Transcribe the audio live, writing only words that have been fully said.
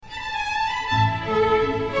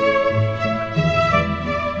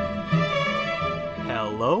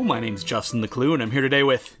Hello, my name's Justin the Clue, and I'm here today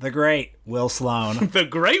with... The great Will Sloan. The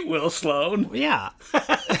great Will Sloan? Yeah.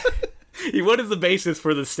 What is the basis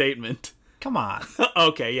for this statement? Come on.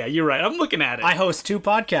 Okay, yeah, you're right. I'm looking at it. I host 2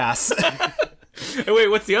 podcasts. Wait,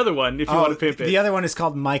 what's the other one, if you want to pimp it? The other one is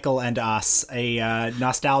called Michael and Us, a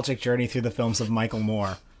nostalgic journey through the films of Michael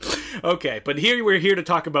Moore. Okay, but here we're here to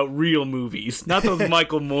talk about real movies, not those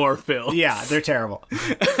Michael Moore films. Yeah, they're terrible.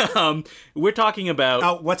 We're talking about...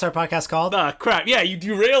 Oh, what's our podcast called? Crap. Yeah, you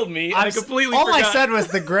derailed me. I completely all forgot. I said was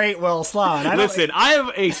the great Will Sloan. Listen, I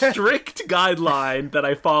have a strict guideline that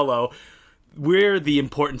I follow. We're the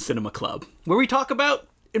Important Cinema Club, where we talk about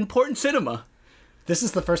important cinema. This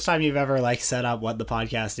is the first time you've ever, set up what the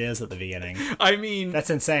podcast is at the beginning. I mean...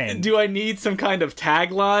 That's insane. Do I need some kind of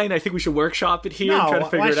tagline? I think we should workshop it here and try to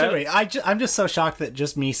figure it out. Why should we? I'm just so shocked that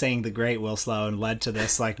just me saying the great Will Sloan led to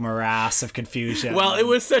this, morass of confusion. Well, it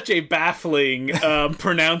was such a baffling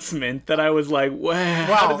pronouncement that I was like, wow,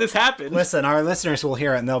 how did this happen? Listen, our listeners will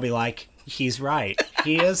hear it and they'll be like, he's right.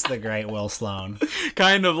 He is the great Will Sloan.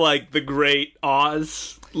 Kind of like the great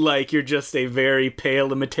Oz. Like you're just a very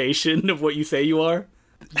pale imitation of what you say you are?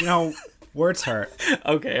 Words hurt.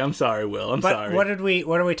 Okay, I'm sorry, Will. I'm sorry. What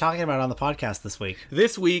are we talking about on the podcast this week?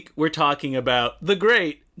 This week, we're talking about the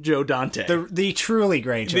great Joe Dante. The truly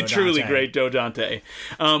great Joe Dante. The truly great Joe Dante.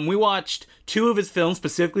 We watched 2 of his films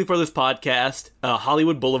specifically for this podcast.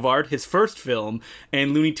 Hollywood Boulevard, his first film,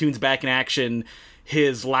 and Looney Tunes Back in Action,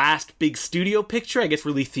 his last big studio picture, I guess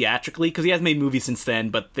released theatrically, because he has made movies since then,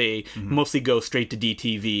 but they mostly go straight to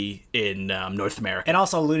DTV in North America. And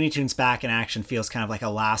also Looney Tunes Back in Action feels kind of like a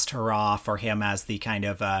last hurrah for him as the kind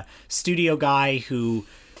of studio guy who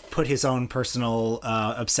put his own personal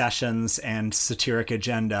obsessions and satiric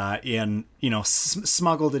agenda in,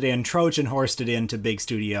 smuggled it in, Trojan horsed it into big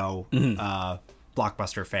studio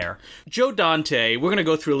blockbuster fare. Joe Dante, we're going to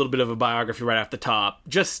go through a little bit of a biography right off the top,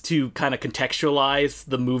 just to kind of contextualize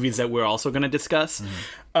the movies that we're also going to discuss.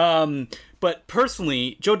 But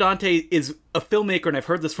personally, Joe Dante is a filmmaker, and I've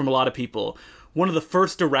heard this from a lot of people, one of the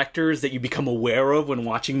first directors that you become aware of when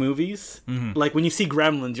watching movies. Like, when you see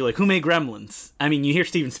Gremlins, you're like, who made Gremlins? I mean, you hear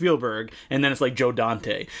Steven Spielberg, and then it's like Joe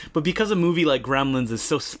Dante. But because a movie like Gremlins is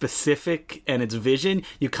so specific and its vision,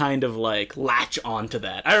 you kind of, latch onto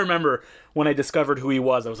that. I remember when I discovered who he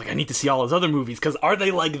was, I was like, I need to see all his other movies, because are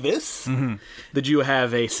they like this? Did you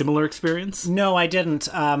have a similar experience? No, I didn't.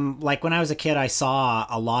 When I was a kid, I saw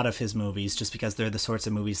a lot of his movies, just because they're the sorts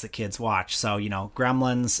of movies that kids watch. So,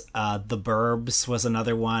 Gremlins, The Burbs was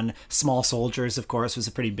another one. Small Soldiers, of course, was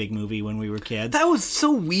a pretty big movie when we were kids. That was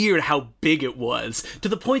so weird how big it was, to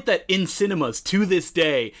the point that in cinemas, to this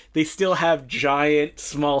day, they still have giant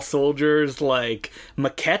Small Soldiers,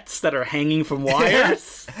 maquettes that are hanging from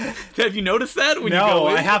wires. Have you noticed that? No,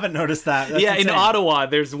 I haven't noticed that. That's insane. In Ottawa,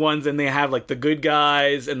 there's ones, and they have the good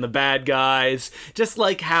guys and the bad guys. Just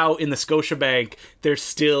like how in the Scotiabank, there's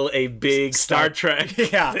still a big Star Trek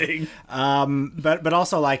thing. But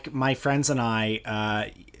also, my friends and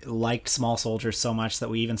I liked Small Soldiers so much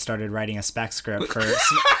that we even started writing a spec script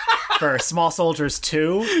for Small Soldiers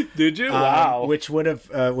 2. Did you? Wow. Which would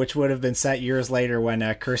have been set years later when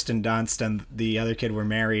Kirsten Dunst and the other kid were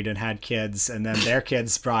married and had kids, and then their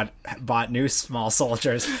kids bought new Small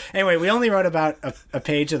Soldiers. Anyway, we only wrote about a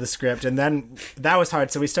page of the script, and then that was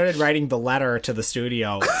hard, so we started writing the letter to the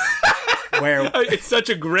studio. Where it's such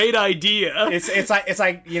a great idea. It's like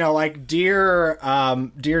dear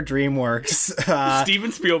DreamWorks,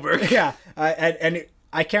 Steven Spielberg. Yeah, and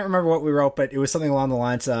I can't remember what we wrote, but it was something along the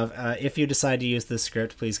lines of, if you decide to use this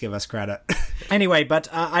script, please give us credit. Anyway, but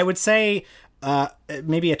I would say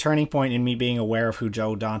maybe a turning point in me being aware of who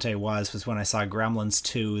Joe Dante was when I saw Gremlins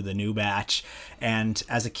 2, the new batch, and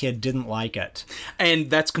as a kid didn't like it. And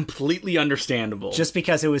that's completely understandable. Just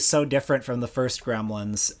because it was so different from the first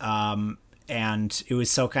Gremlins, and it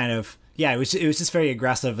was so kind of... Yeah, it was just very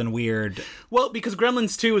aggressive and weird. Well, because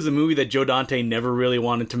Gremlins 2 is a movie that Joe Dante never really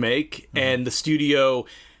wanted to make, and the studio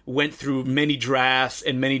went through many drafts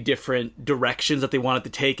and many different directions that they wanted to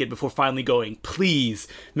take it before finally going, please,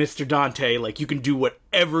 Mr. Dante, you can do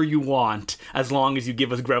whatever you want as long as you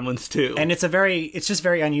give us Gremlins 2. And it's just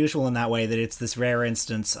very unusual in that way, that it's this rare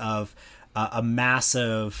instance of a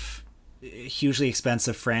massive, hugely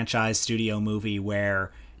expensive franchise studio movie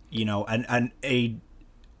where,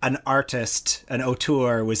 an artist, an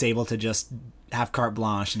auteur, was able to just have carte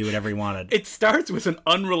blanche and do whatever he wanted. It starts with an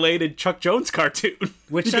unrelated Chuck Jones cartoon,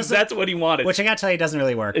 because that's what he wanted. Which I gotta tell you doesn't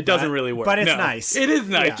really work. It doesn't really work. But it's nice. It is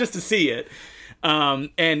nice just to see it. And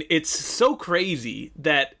it's so crazy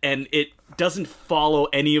and it doesn't follow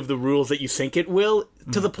any of the rules that you think it will,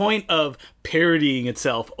 to the point of parodying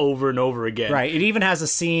itself over and over again. Right. It even has a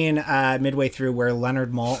scene midway through where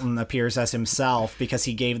Leonard Maltin appears as himself because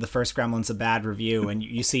he gave the first Gremlins a bad review, and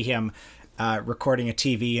you see him recording a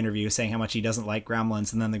TV interview saying how much he doesn't like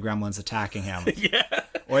Gremlins, and then the Gremlins attacking him. Yeah.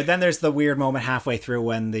 Or then there's the weird moment halfway through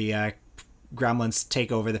when the Gremlins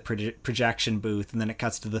take over the projection booth, and then it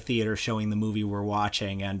cuts to the theater showing the movie we're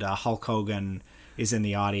watching, and Hulk Hogan is in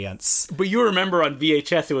the audience. But you remember on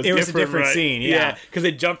VHS it was a different right? scene, yeah. Because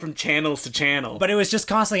it jumped from channels to channel. But it was just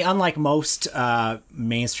constantly, unlike most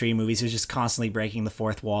mainstream movies, it was just constantly breaking the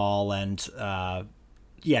fourth wall and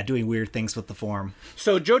doing weird things with the form.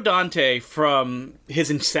 So Joe Dante, from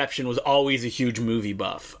his inception, was always a huge movie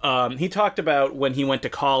buff. He talked about when he went to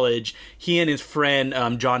college, he and his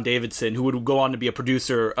friend John Davidson, who would go on to be a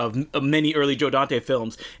producer of many early Joe Dante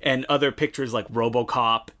films and other pictures like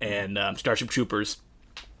RoboCop and Starship Troopers,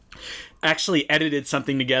 actually edited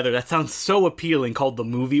something together that sounds so appealing called The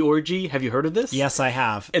Movie Orgy. Have you heard of this? Yes, I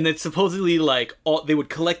have. And it's supposedly like they would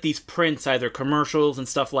collect these prints, either commercials and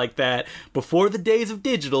stuff like that, before the days of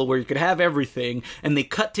digital where you could have everything, and they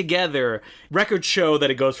cut together. Records show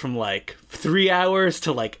that it goes from like 3 hours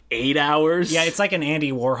to like 8 hours. Yeah, it's like an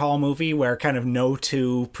Andy Warhol movie where kind of no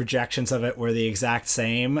two projections of it were the exact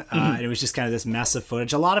same. And it was just kind of this mess of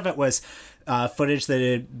footage. A lot of it was footage that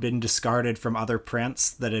had been discarded from other prints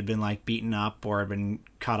that had been like beaten up or had been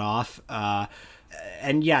cut off.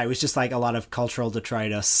 And yeah, it was just like a lot of cultural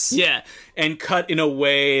detritus. Yeah, and cut in a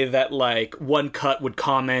way that like one cut would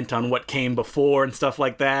comment on what came before and stuff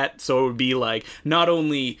like that. So it would be like not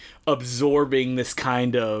only absorbing this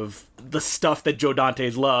kind of the stuff that Joe Dante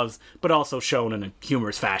loves, but also shown in a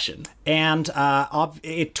humorous fashion. And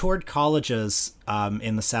it toured colleges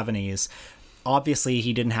in the 70s. Obviously,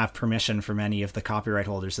 he didn't have permission from any of the copyright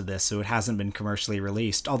holders of this, so it hasn't been commercially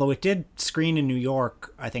released. Although it did screen in New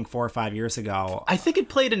York, I think 4 or 5 years ago. I think it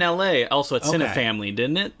played in L.A. also at Cinefamily,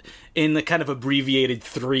 didn't it? In the kind of abbreviated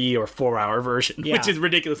 3 or 4 hour version, which is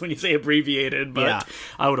ridiculous when you say abbreviated, but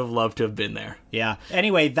I would have loved to have been there. Yeah.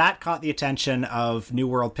 Anyway, that caught the attention of New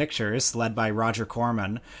World Pictures, led by Roger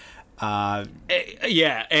Corman.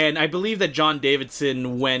 Yeah, and I believe that John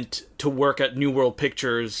Davidson went to work at New World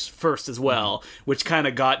Pictures first as well, which kind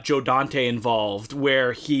of got Joe Dante involved,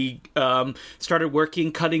 where he started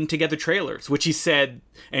cutting together trailers, which he said,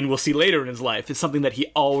 and we'll see later in his life, is something that he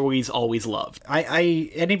always loved.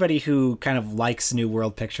 Anybody who kind of likes New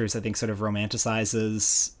World Pictures, I think, sort of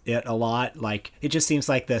romanticizes it a lot. Like, it just seems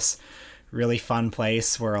like this really fun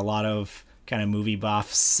place where a lot of kind of movie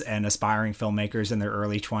buffs and aspiring filmmakers in their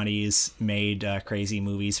early 20s made crazy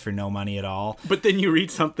movies for no money at all. But then you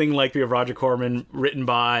read something like the Roger Corman, written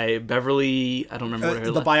by Beverly, I don't remember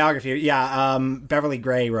what her biography, Beverly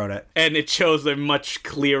Gray wrote it. And it shows a much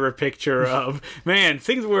clearer picture of, man,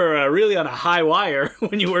 things were really on a high wire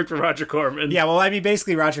when you worked for Roger Corman. Yeah, well, I mean,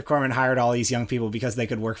 basically Roger Corman hired all these young people because they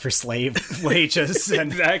could work for slave wages.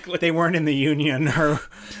 And exactly. They weren't in the union or...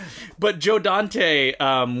 But Joe Dante,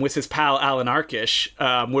 with his pal Alan Arkish,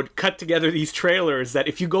 would cut together these trailers that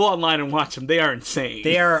if you go online and watch them, they are insane.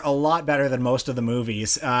 They are a lot better than most of the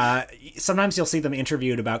movies. Sometimes you'll see them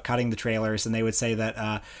interviewed about cutting the trailers, and they would say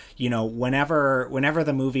that, whenever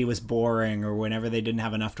the movie was boring or whenever they didn't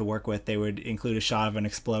have enough to work with, they would include a shot of an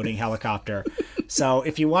exploding helicopter. So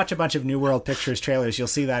if you watch a bunch of New World Pictures trailers, you'll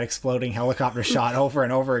see that exploding helicopter shot over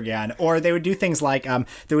and over again. Or they would do things like,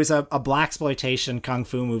 there was a blaxploitation kung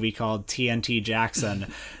fu movie called TNT Jackson,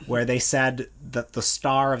 where they said that the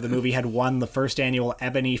star of the movie had won the first annual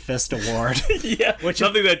Ebony Fist Award. Yeah,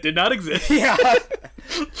 something that did not exist. Yeah.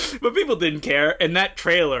 But people didn't care, and that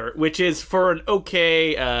trailer, which is for an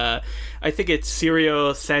I think it's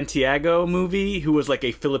Cirio Santiago movie, who was like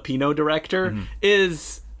a Filipino director,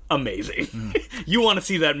 is amazing. You want to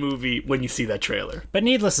see that movie when you see that trailer. But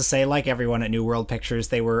needless to say, like everyone at New World Pictures,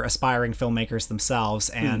 they were aspiring filmmakers themselves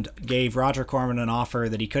and gave Roger Corman an offer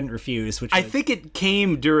that he couldn't refuse. Which I think it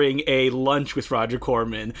came during a lunch with Roger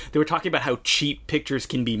Corman. They were talking about how cheap pictures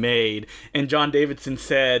can be made, and John Davidson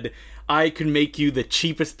said, I can make you the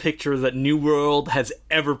cheapest picture that New World has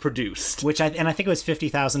ever produced. I think it was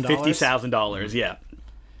 $50,000. $50,000, yeah.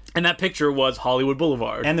 And that picture was Hollywood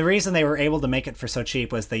Boulevard. And the reason they were able to make it for so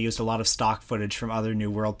cheap was they used a lot of stock footage from other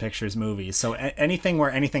New World Pictures movies. So anything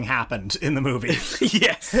where anything happened in the movie.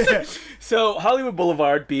 Yes. So Hollywood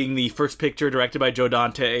Boulevard being the first picture directed by Joe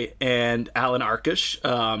Dante and Alan Arkush.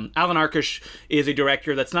 Alan Arkush is a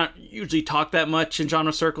director that's not usually talked that much in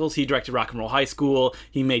genre circles. He directed Rock and Roll High School.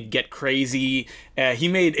 He made Get Crazy. He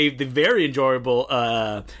made the very enjoyable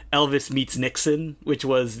Elvis Meets Nixon, which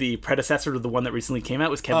was the predecessor to the one that recently came out.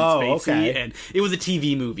 It was Kevin Spacey, okay. And it was a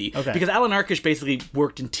TV movie. Okay. Because Alan Arkush basically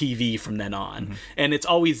worked in TV from then on. And it's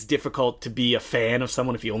always difficult to be a fan of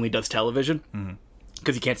someone if he only does television.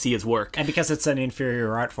 Because you can't see his work. And because it's an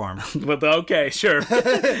inferior art form. But okay, sure.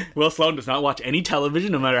 Will Sloan does not watch any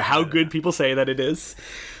television, no matter how good people say that it is.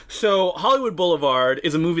 So Hollywood Boulevard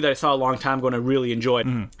is a movie that I saw a long time ago and I really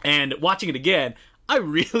enjoyed. And watching it again, I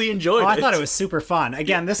really enjoyed it. I thought it was super fun.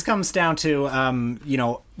 Again, this comes down to,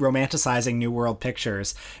 romanticizing New World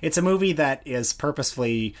Pictures. It's a movie that is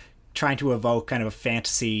purposefully trying to evoke kind of a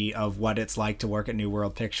fantasy of what it's like to work at New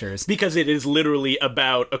World Pictures. Because it is literally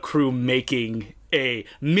about a crew making a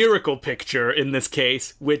miracle picture, in this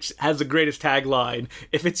case, which has the greatest tagline,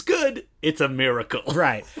 if it's good, it's a miracle.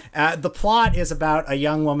 Right. The plot is about a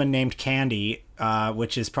young woman named Candy,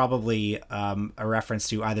 which is probably a reference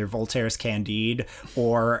to either Voltaire's Candide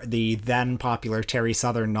or the then popular Terry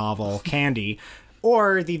Southern novel Candy,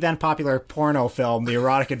 or the then popular porno film The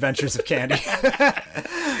Erotic Adventures of Candy.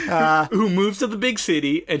 Who moves to the big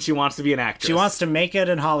city and she wants to be an actress. She wants to make it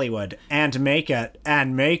in Hollywood, and make it,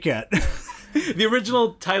 and make it. The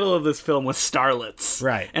original title of this film was Starlets.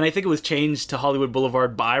 Right. And I think it was changed to Hollywood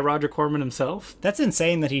Boulevard by Roger Corman himself. That's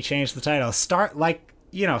insane that he changed the title.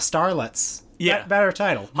 Starlets. Yeah. Better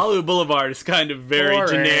title. Hollywood Boulevard is kind of very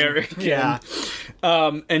Boring. generic. Yeah.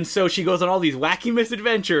 And so she goes on all these wacky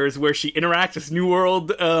misadventures where she interacts with New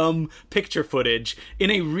World picture footage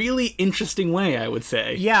in a really interesting way, I would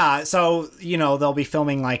say. Yeah, so, they'll be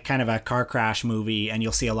filming like kind of a car crash movie and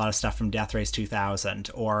you'll see a lot of stuff from Death Race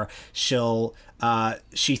 2000. Or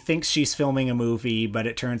she thinks she's filming a movie, but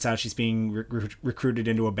it turns out she's being recruited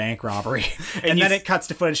into a bank robbery. and then it cuts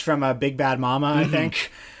to footage from Big Bad Mama, I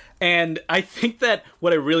think. And I think that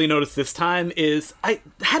what I really noticed this time is I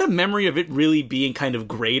had a memory of it really being kind of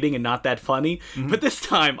grating and not that funny. But this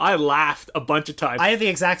time I laughed a bunch of times. I had the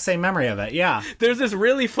exact same memory of it, yeah. There's this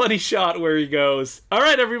really funny shot where he goes, "All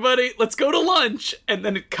right, everybody, let's go to lunch." And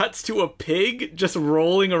then it cuts to a pig just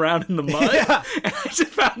rolling around in the mud. Yeah. And I just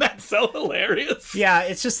found that so hilarious. Yeah,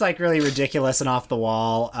 it's just like really ridiculous and off the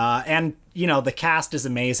wall. And the cast is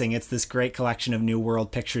amazing. It's this great collection of New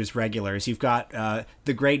World Pictures regulars. You've got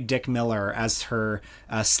the great Dick Miller as her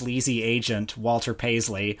sleazy agent, Walter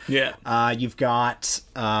Paisley. Yeah. You've got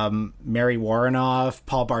Mary Warrenoff,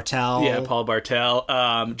 Paul Bartel. Yeah, Paul Bartel.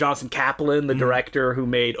 Jonathan Kaplan, the director who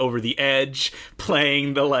made Over the Edge,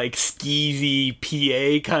 playing the, skeezy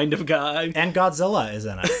PA kind of guy. And Godzilla is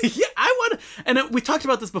in it. Yeah, and we talked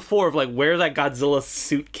about this before of, where that Godzilla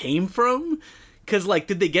suit came from. Because,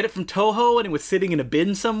 did they get it from Toho and it was sitting in a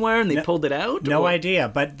bin somewhere and they pulled it out? No idea,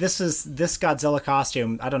 but this Godzilla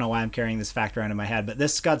costume, I don't know why I'm carrying this fact around in my head, but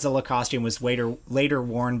this Godzilla costume was later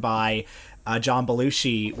worn by John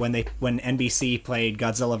Belushi when NBC played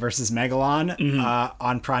Godzilla vs. Megalon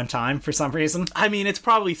on prime time for some reason. I mean, it's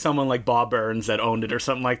probably someone like Bob Burns that owned it or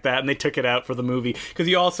something like that, and they took it out for the movie. Because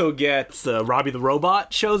you also get Robbie the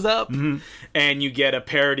Robot shows up, and you get a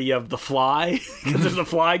parody of The Fly, because there's a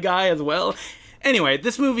Fly guy as well. Anyway,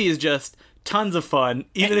 this movie is just tons of fun,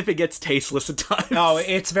 even if it gets tasteless at times. Oh,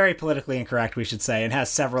 it's very politically incorrect, we should say, and has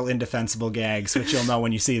several indefensible gags, which you'll know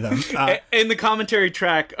when you see them. In the commentary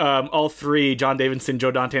track, all three, John Davidson, Joe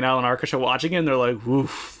Dante, and Alan Arkush, are watching it, and they're like,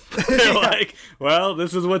 woof. They're like, well,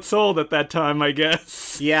 this is what sold at that time, I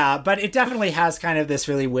guess. Yeah, but it definitely has kind of this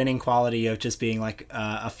really winning quality of just being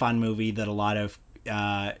a fun movie that a lot of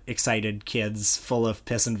excited kids full of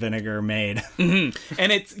piss and vinegar made. And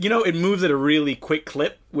it's, it moves at a really quick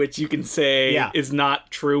clip, which you can say is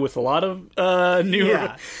not true with a lot of newer.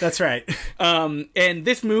 Yeah, that's right. And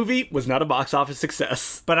this movie was not a box office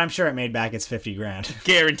success. But I'm sure it made back its $50,000.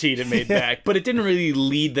 Guaranteed it made back. But it didn't really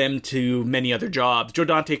lead them to many other jobs. Joe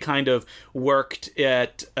Dante kind of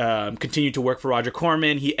continued to work for Roger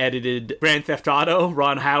Corman. He edited Grand Theft Auto,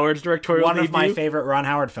 Ron Howard's directorial debut. One of my favorite Ron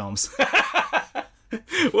Howard films.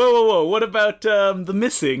 Whoa. What about The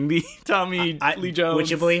Missing, the Tommy Lee Jones? Would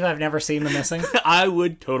you believe I've never seen The Missing? I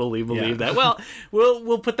would totally believe that. Well,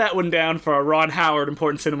 we'll put that one down for our Ron Howard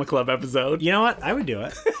Important Cinema Club episode. You know what? I would do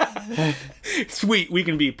it. Sweet, we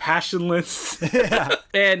can be passionless.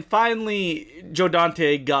 And finally, Joe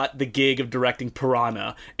Dante got the gig of directing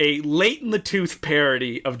Piranha, a late-in-the-tooth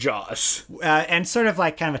parody of Jaws. And sort of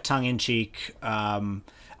like kind of a tongue-in-cheek...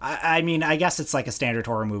 I mean, I guess it's like a standard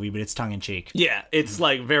horror movie, but it's tongue-in-cheek. Yeah, it's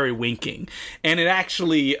like very winking. And it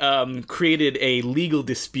actually created a legal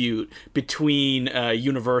dispute between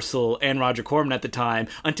Universal and Roger Corman at the time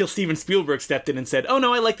until Steven Spielberg stepped in and said, oh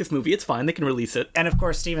no, I like this movie, it's fine, they can release it. And of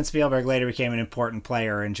course, Steven Spielberg later became an important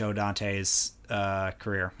player in Joe Dante's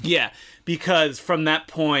career. Yeah, because from that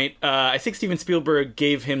point, I think Steven Spielberg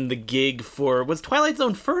gave him the gig for, was Twilight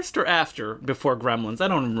Zone first or after, before Gremlins? I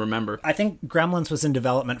don't remember. I think Gremlins was in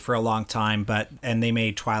development for a long time, and they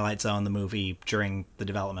made Twilight Zone the movie during the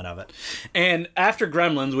development of it. And after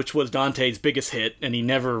Gremlins, which was Dante's biggest hit, and he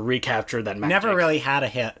never recaptured that magic. Never really had a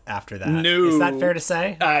hit after that. No. Is that fair to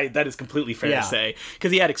say? That is completely fair to say.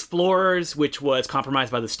 Because he had Explorers, which was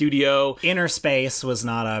compromised by the studio. Inner Space was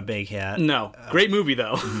not a big hit. No. Great movie,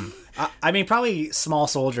 though. I mean, probably Small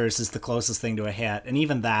Soldiers is the closest thing to a hit, and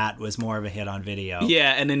even that was more of a hit on video.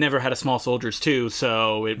 Yeah, and they never had a Small Soldiers 2,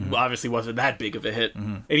 so it obviously wasn't that big of a hit.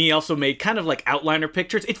 And he also made kind of like outliner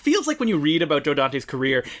pictures. It feels like when you read about Joe Dante's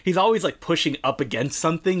career, he's always like pushing up against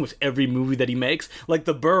something with every movie that he makes. Like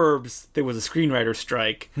The Burbs, there was a screenwriter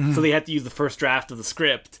strike, so they had to use the first draft of the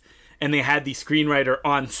script. And they had the screenwriter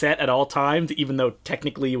on set at all times, even though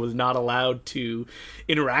technically he was not allowed to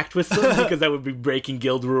interact with them because that would be breaking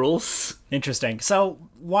guild rules. Interesting. So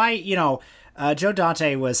why, Joe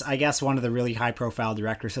Dante was, I guess, one of the really high-profile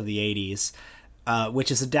directors of the 80s, which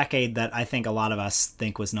is a decade that I think a lot of us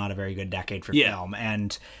think was not a very good decade for film.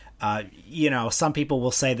 And, some people will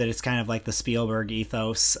say that it's kind of like the Spielberg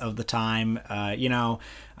ethos of the time. I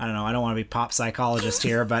don't know, I don't want to be pop psychologist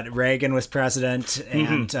here, but Reagan was president,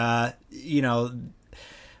 and, a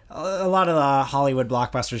lot of the Hollywood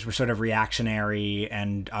blockbusters were sort of reactionary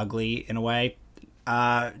and ugly in a way.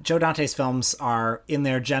 Joe Dante's films are, in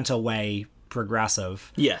their gentle way,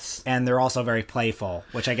 progressive. Yes. And they're also very playful,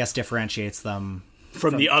 which I guess differentiates them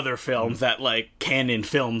from the other films that, like, Canon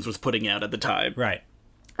Films was putting out at the time. Right.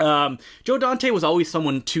 Joe Dante was always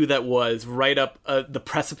someone, too, that was right up the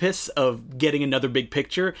precipice of getting another big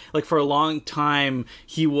picture. Like, for a long time,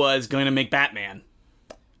 he was going to make Batman.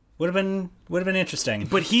 Would have been interesting.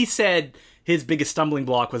 But he said his biggest stumbling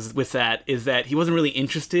block is that he wasn't really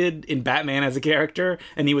interested in Batman as a character,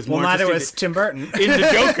 and he was more neither was Tim Burton. In the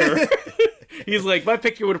Joker. He's like, my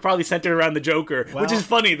picture would have probably centered around the Joker, which is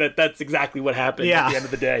funny that that's exactly what happened at the end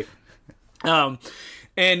of the day.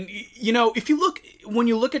 And, when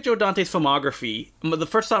you look at Joe Dante's filmography, the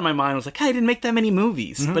first thought in my mind was like, hey, he didn't make that many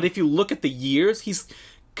movies. But if you look at the years, he's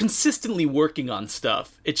consistently working on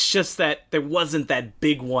stuff. It's just that there wasn't that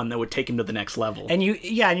big one that would take him to the next level. And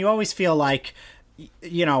you always feel like,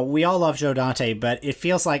 we all love Joe Dante, but it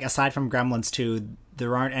feels like, aside from Gremlins 2,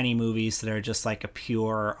 there aren't any movies that are just like a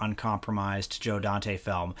pure, uncompromised Joe Dante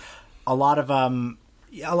film. A lot of them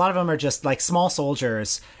are just like Small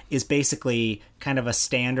Soldiers is basically kind of a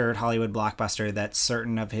standard Hollywood blockbuster that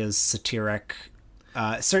certain of his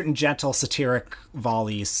certain gentle satiric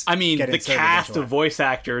volleys. I mean, the cast of voice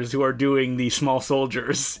actors who are doing the Small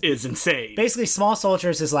Soldiers is insane. Basically, Small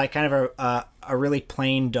Soldiers is like kind of a really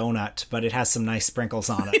plain donut, but it has some nice sprinkles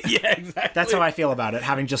on it. Yeah, exactly. That's how I feel about it,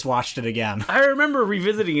 having just watched it again. I remember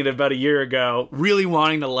revisiting it about a year ago, really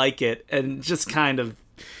wanting to like it, and just kind of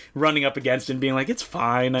running up against it and being like, it's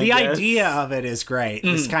fine, I guess. The idea of it is great.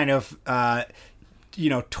 This kind of,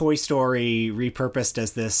 Toy Story repurposed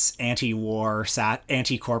as this anti-war,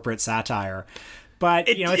 anti-corporate satire. But,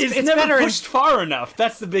 it's never better pushed far enough.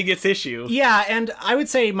 That's the biggest issue. Yeah, and I would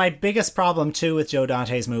say my biggest problem, too, with Joe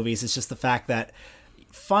Dante's movies is just the fact that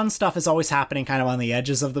fun stuff is always happening kind of on the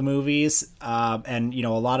edges of the movies. And, a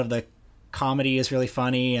lot of the comedy is really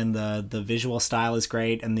funny, and the visual style is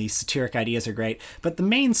great, and the satiric ideas are great, but the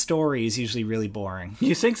main story is usually really boring.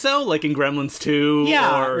 You think so? Like in Gremlins 2?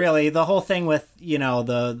 Yeah, really. The whole thing with,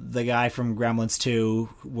 the guy from Gremlins 2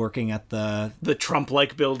 working at the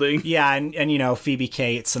Trump-like building. Yeah, and Phoebe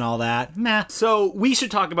Cates and all that. Meh. So we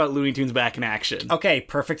should talk about Looney Tunes back in action. Okay,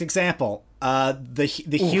 perfect example. The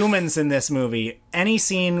humans in this movie, any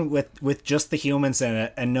scene with just the humans in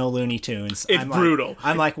it and no Looney Tunes, it's brutal.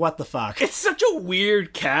 I'm like, what the fuck? It's such a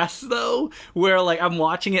weird cast, though, where, like, I'm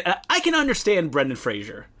watching it, I can understand Brendan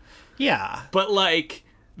Fraser. Yeah. But, like,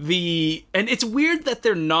 And it's weird that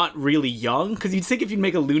they're not really young, because you'd think if you'd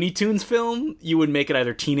make a Looney Tunes film, you would make it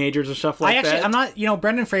either teenagers or stuff like that. I'm not,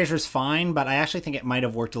 Brendan Fraser's fine, but I actually think it might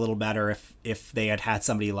have worked a little better if they had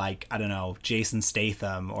somebody like, I don't know, Jason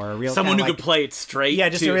Statham, or a real someone who could play it straight. Yeah,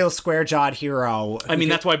 just a real square-jawed hero. I mean,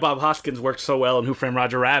 that's why Bob Hoskins worked so well in Who Framed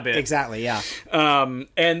Roger Rabbit. Exactly, yeah.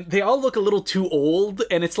 And they all look a little too old,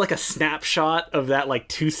 and it's like a snapshot of that, like,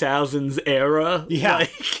 2000s era. Yeah.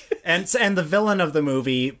 Like... And the villain of the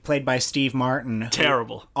movie, played by Steve Martin.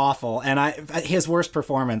 Terrible. Awful. And his worst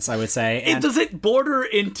performance, I would say. And does it border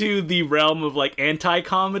into the realm of, like,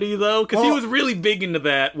 anti-comedy, though? Because he was really big into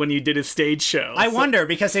that when he did his stage show. I wonder,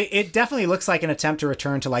 because it definitely looks like an attempt to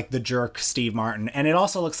return to, like, the jerk Steve Martin. And it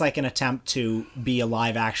also looks like an attempt to be a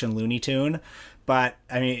live-action Looney Tune. But,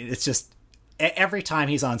 I mean, it's just... Every time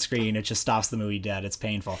he's on screen, it just stops the movie dead. It's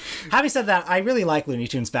painful. Having said that, I really like Looney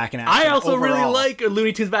Tunes Back in Action. I also overall. really like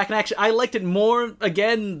Looney Tunes Back in Action. I liked it more,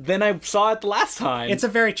 again, than I saw it the last time. It's a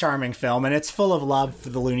very charming film, and it's full of love for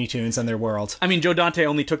the Looney Tunes and their world. I mean, Joe Dante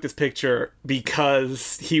only took this picture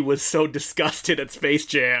because he was so disgusted at Space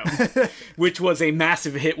Jam, which was a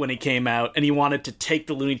massive hit when it came out, and he wanted to take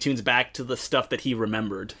the Looney Tunes back to the stuff that he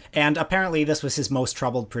remembered. And apparently this was his most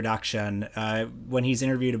troubled production. When he's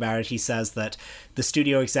interviewed about it, he says that the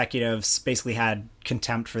studio executives basically had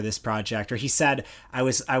contempt for this project, or he said, I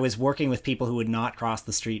was working with people who would not cross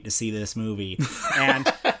the street to see this movie,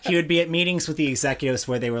 and he would be at meetings with the executives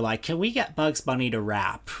where they were like, can we get Bugs Bunny to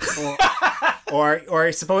rap?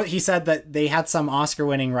 Or suppose he said that they had some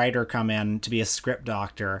Oscar-winning writer come in to be a script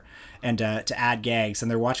doctor and to add gags,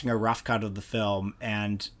 and they're watching a rough cut of the film,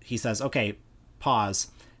 and he says, okay, pause.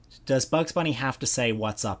 Does Bugs Bunny have to say,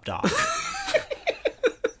 what's up, Doc?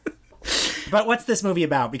 But what's this movie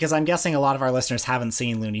about? Because I'm guessing a lot of our listeners haven't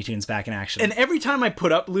seen Looney Tunes Back in Action. And every time I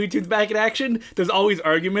put up Looney Tunes Back in Action, there's always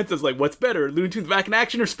arguments as like, what's better, Looney Tunes Back in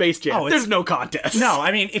Action or Space Jam? There's no contest. No,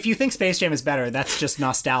 I mean, if you think Space Jam is better, that's just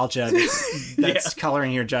nostalgia that's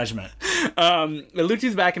coloring your judgment. Looney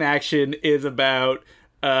Tunes Back in Action is about...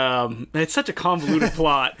 it's such a convoluted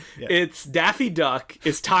plot. Yeah. It's Daffy Duck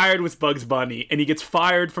is tired with Bugs Bunny, and he gets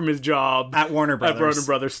fired from his job at Warner Brothers.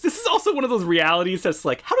 This is also one of those realities that's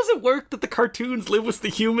like, how does it work that the cartoons live with the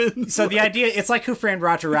humans? So the idea, it's like Who Framed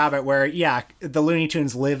Roger Rabbit, where the Looney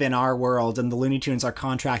Tunes live in our world, and the Looney Tunes are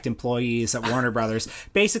contract employees at Warner Brothers.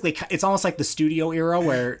 Basically, it's almost like the studio era,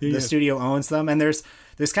 where the studio owns them, and there's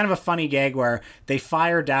kind of a funny gag where they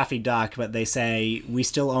fire Daffy Duck, but they say, we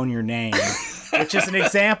still own your name, which is an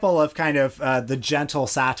example of kind of the gentle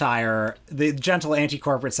satire, the gentle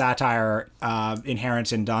anti-corporate satire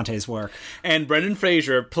inherent in Dante's work. And Brendan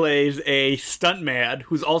Fraser plays a stuntman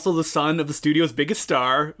who's also the son of the studio's biggest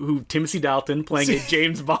star, Timothy Dalton, playing a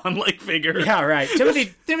James Bond-like figure. Yeah, right.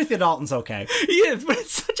 Timothy Dalton's okay. He is, but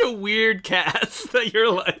it's such a weird cast that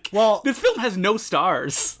you're like, well, this film has no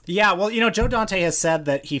stars. Yeah, well, Joe Dante has said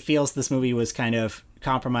that he feels this movie was kind of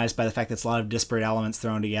compromised by the fact that it's a lot of disparate elements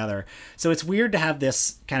thrown together. So it's weird to have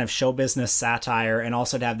this kind of show business satire and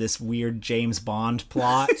also to have this weird James Bond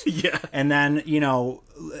plot. Yeah. And then,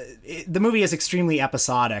 the movie is extremely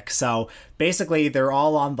episodic. So basically they're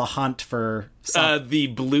all on the hunt for the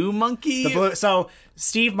blue monkey. So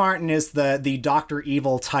Steve Martin is the Dr.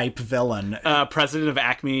 Evil type villain. President of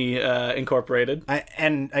Acme Incorporated.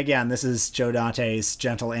 And again, this is Joe Dante's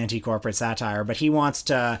gentle anti-corporate satire, but he wants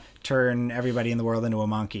to turn everybody in the world into a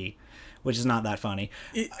monkey, which is not that funny.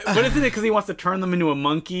 But isn't it because he wants to turn them into a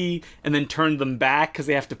monkey and then turn them back because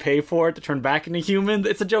they have to pay for it to turn back into humans?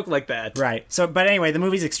 It's a joke like that. Right. But anyway, the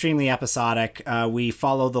movie's extremely episodic. We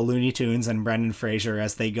follow the Looney Tunes and Brendan Fraser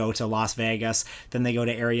as they go to Las Vegas. Then they go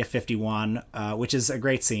to Area 51, which is a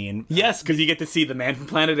great scene. Yes, because you get to see the man from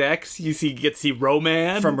Planet X. You get to see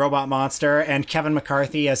Ro-Man. From Robot Monster. And Kevin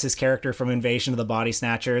McCarthy as his character from Invasion of the Body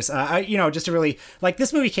Snatchers. Just a really... Like,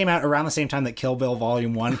 this movie came out around the same time that Kill Bill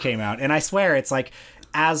Volume 1 came out. And I swear it's like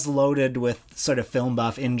as loaded with sort of film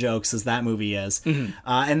buff in-jokes as that movie is. Mm-hmm.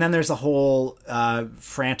 And then there's a whole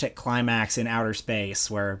frantic climax in outer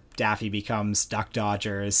space where Daffy becomes Duck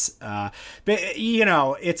Dodgers. But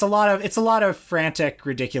it's a lot of frantic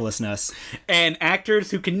ridiculousness. And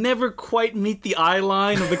actors who can never quite meet the eye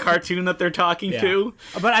line of the cartoon that they're talking to.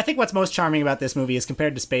 But I think what's most charming about this movie is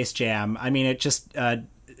compared to Space Jam, I mean, it just...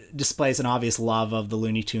 displays an obvious love of the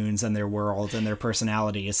Looney Tunes and their world and their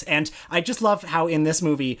personalities. And I just love how in this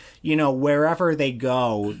movie, wherever they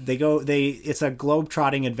go, it's a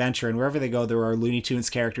globe-trotting adventure, and wherever they go, there are Looney Tunes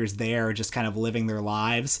characters there just kind of living their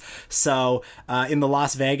lives. So in the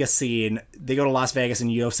Las Vegas scene, they go to Las Vegas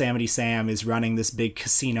and Yosemite Sam is running this big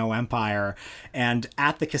casino empire. And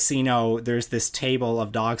at the casino, there's this table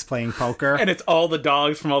of dogs playing poker. And it's all the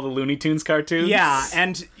dogs from all the Looney Tunes cartoons. Yeah,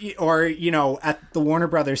 or at the Warner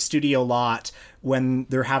Brothers studio lot, when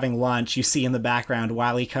they're having lunch, you see in the background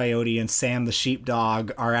Wile E. Coyote and Sam the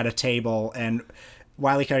sheepdog are at a table, and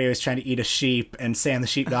Wile E. Coyote is trying to eat a sheep, and Sam the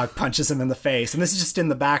sheepdog punches him in the face. And this is just in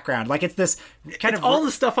the background. Like, it's this kind of... all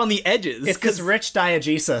the stuff on the edges. It's this rich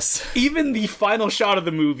diegesis. Even the final shot of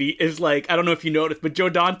the movie is like, I don't know if you noticed, but Joe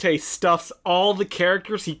Dante stuffs all the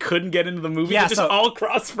characters he couldn't get into the movie. Yeah, They're just all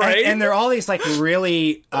cross-frame. And they're all these, like,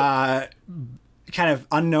 really... kind of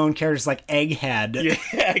unknown characters like Egghead.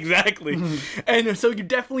 Yeah, exactly. And so you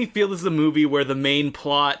definitely feel this is a movie where the main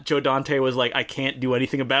plot, Joe Dante was like, I can't do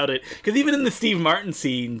anything about it. Because even in the Steve Martin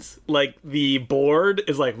scenes, like, the board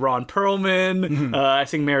is like Ron Perlman. I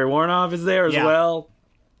think Mary Warnoff is there as well.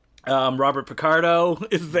 Robert Picardo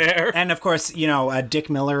is there. And of course,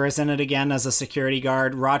 Dick Miller is in it again as a security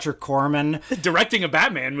guard. Roger Corman. Directing a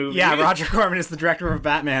Batman movie. Yeah, Roger Corman is the director of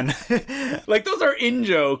Batman. Like, those are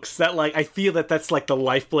in-jokes that, like, I feel that's, like, the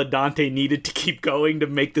lifeblood Dante needed to keep going to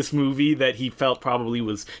make this movie that he felt probably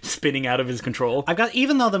was spinning out of his control.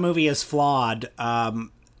 Even though the movie is flawed,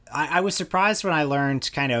 I was surprised when I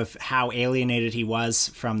learned kind of how alienated he was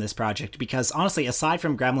from this project, because honestly, aside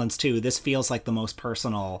from Gremlins 2, this feels like the most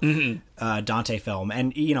personal Dante film.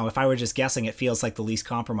 And, if I were just guessing, it feels like the least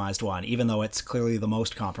compromised one, even though it's clearly the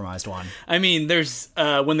most compromised one. I mean, there's,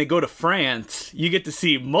 when they go to France, you get to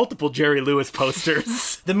see multiple Jerry Lewis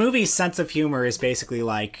posters. The movie's sense of humor is basically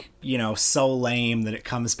like, so lame that it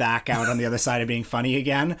comes back out on the other side of being funny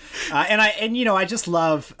again. I just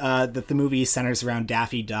love that the movie centers around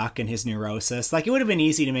Daffy Duck and his neurosis. Like, it would have been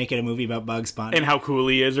easy to make it a movie about Bugs Bunny. And how cool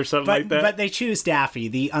he is or something like that. But they choose Daffy,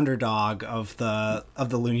 the underdog of the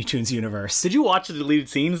Looney Tunes universe. Did you watch the deleted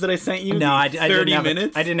scenes that I sent you? No, I 30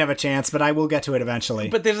 minutes? I didn't have a chance, but I will get to it eventually.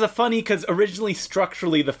 But there's a funny, because originally,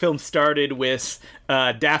 structurally, the film started with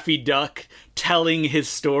Daffy Duck telling his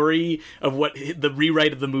story of what the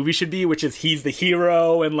rewrite of the movie should be, which is he's the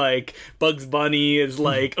hero and like Bugs Bunny is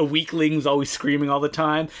like a weakling who's always screaming all the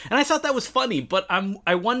time. And I thought that was funny, but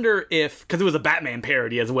I wonder if, because it was a Batman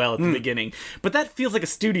parody as well at the beginning, but that feels like a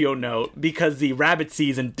studio note because the rabbit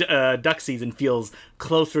season, duck season feels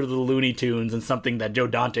closer to the Looney Tunes and something that Joe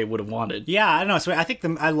Dante would have wanted. Yeah, I don't know. So I think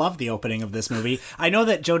I love the opening of this movie. I know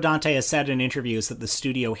that Joe Dante has said in interviews that the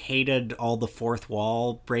studio hated all the fourth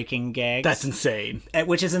wall breaking gags. That's insane.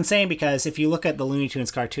 Which is insane because if you look at the Looney Tunes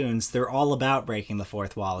cartoons, they're all about breaking the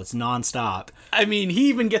fourth wall. It's nonstop. I mean, he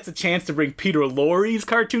even gets a chance to bring Peter Lorre's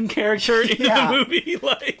cartoon character into the movie.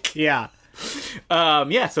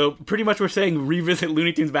 So pretty much we're saying revisit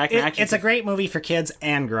Looney Tunes back in action. It's a great movie for kids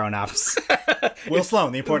and grown-ups. Will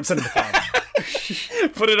Sloan, the important cinephile.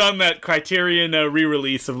 Put it on that Criterion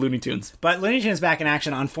re-release of Looney Tunes. But Looney Tunes Back in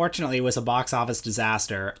Action, unfortunately, was a box office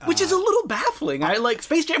disaster. Which is a little baffling.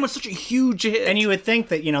 Space Jam was such a huge hit. And you would think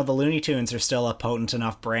that, the Looney Tunes are still a potent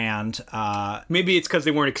enough brand. Maybe it's because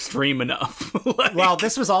they weren't extreme enough. Well,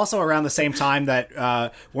 this was also around the same time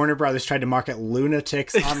that Warner Brothers tried to market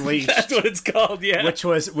Lunatics Unleashed. That's what it's called, yeah. Which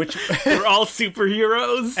they're all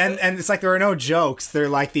superheroes. And it's like there are no jokes. They're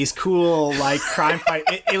like these cool, like, crime fight.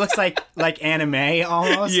 It looks like anime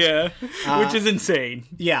almost. Yeah, which is insane.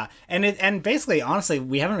 Yeah, and basically, honestly,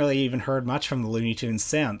 we haven't really even heard much from the Looney Tunes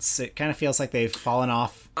since. It kind of feels like they've fallen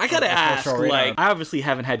off. I gotta ask, I obviously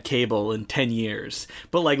haven't had cable in 10 years,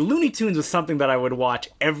 but Looney Tunes was something that I would watch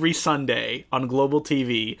every Sunday on Global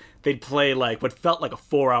TV. They'd play what felt like a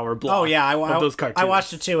 4-hour block of those cartoons. I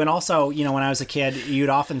watched it too, and also, when I was a kid, you'd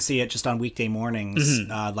often see it just on weekday mornings,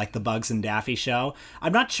 like the Bugs and Daffy show.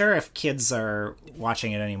 I'm not sure if kids are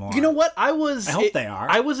watching it anymore. You know what? I hope they are.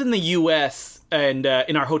 I was in the U.S., and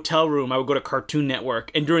in our hotel room, I would go to Cartoon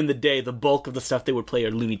Network, and during the day, the bulk of the stuff they would play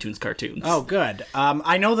are Looney Tunes cartoons. Oh, good.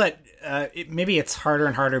 I know that maybe it's harder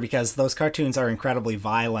and harder because those cartoons are incredibly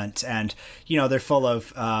violent, and they're full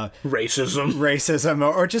of racism,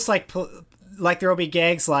 or just like there will be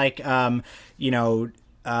gags like in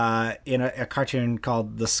a cartoon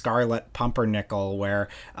called The Scarlet Pumpernickel, where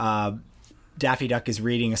Daffy Duck is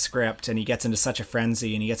reading a script and he gets into such a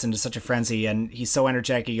frenzy and he's so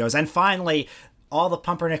energetic, he goes, and finally all the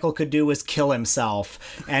pumpernickel could do was kill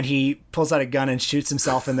himself, and he pulls out a gun and shoots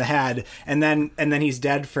himself in the head, and then he's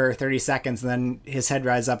dead for 30 seconds, and then his head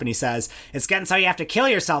rises up and he says, "It's getting so you have to kill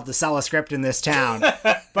yourself to sell a script in this town."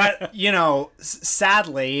 But, you know,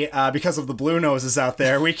 sadly, because of the blue noses out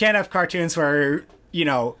there, we can't have cartoons where, you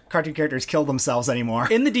know, cartoon characters kill themselves anymore.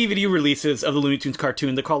 In the DVD releases of the Looney Tunes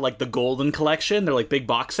cartoon, they're called like the Golden Collection. They're like big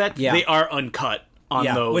box sets. Yeah. They are uncut on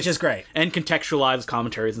those. Which is great. And contextualized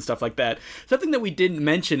commentaries and stuff like that. Something that we didn't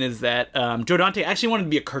mention is that Joe Dante actually wanted to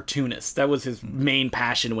be a cartoonist. That was his main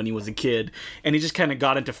passion when he was a kid. And he just kind of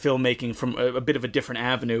got into filmmaking from a bit of a different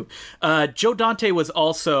avenue. Joe Dante was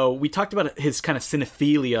also, we talked about his kind of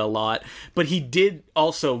cinephilia a lot, but he did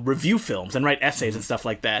also review films and write essays and stuff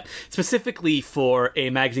like that, specifically for a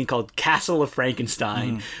magazine called Castle of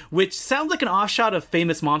Frankenstein, which sounds like an offshoot of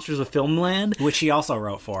Famous Monsters of Filmland. Which he also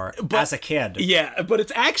wrote for as a kid. Yeah, but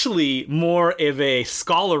it's actually more of a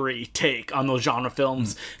scholarly take on those genre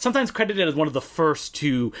films, sometimes credited as one of the first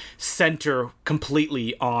to center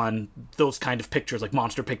completely on those kind of pictures, like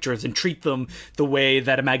monster pictures, and treat them the way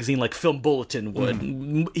that a magazine like Film Bulletin would.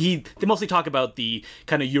 They mostly talk about the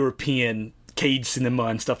kind of European cage cinema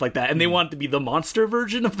and stuff like that, and they wanted to be the monster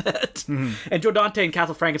version of that. And Joe Dante and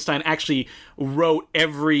Castle Frankenstein actually wrote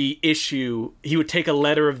every issue. He would take a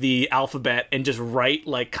letter of the alphabet and just write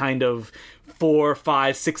like kind of 4,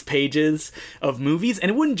 5, 6 pages of movies,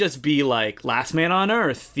 and it wouldn't just be like Last Man on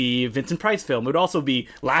Earth, the Vincent Price film. It would also be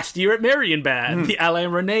Last Year at Marienbad, the Alain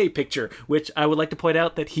Resnais picture, which I would like to point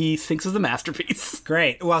out that he thinks is a masterpiece.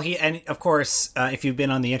 Great. Well, and of course, if you've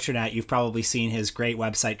been on the internet, you've probably seen his great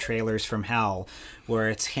website, Trailers from Hell, where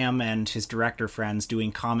it's him and his director friends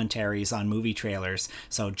doing commentaries on movie trailers.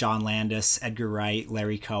 So John Landis, Edgar Wright,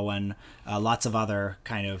 Larry Cohen, lots of other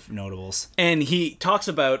kind of notables. And he talks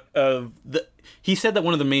about he said that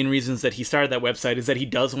one of the main reasons that he started that website is that he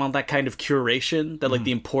does want that kind of curation, that like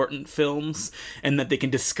the important films, and that they can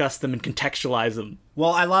discuss them and contextualize them.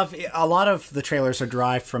 Well, I love a lot of the trailers are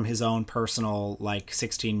derived from his own personal like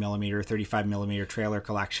 16mm, 35mm trailer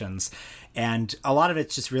collections, and a lot of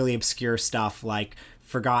it's just really obscure stuff like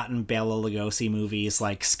forgotten Bela Lugosi movies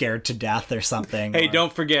like Scared to Death or something. Hey,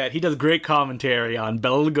 don't forget, he does great commentary on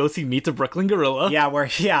Bela Lugosi Meets a Brooklyn Gorilla. Yeah,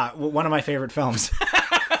 one of my favorite films.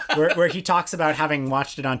 where he talks about having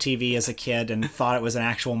watched it on TV as a kid and thought it was an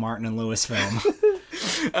actual Martin and Lewis film.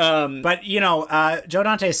 But, you know, Joe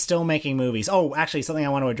Dante is still making movies. Oh, actually, something I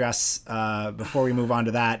want to address before we move on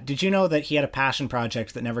to that. Did you know that he had a passion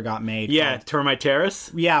project that never got made? Yeah, Termite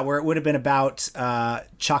Terrace? Yeah, where it would have been about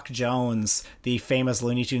Chuck Jones, the famous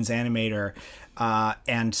Looney Tunes animator,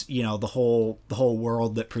 and, you know, the whole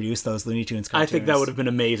world that produced those Looney Tunes cartoons. I think that would have been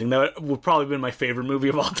amazing. That would probably have been my favorite movie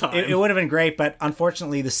of all time. It would have been great, but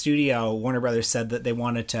unfortunately the studio, Warner Brothers, said that they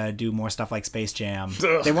wanted to do more stuff like Space Jam.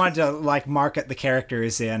 Ugh. They wanted to, like, market the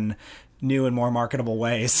characters in new and more marketable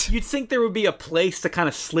ways. You'd think there would be a place to kind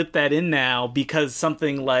of slip that in now, because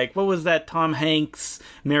something like, what was that Tom Hanks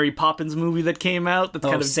Mary Poppins movie that came out? That's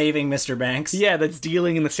kind of Saving Mr. Banks. Yeah, that's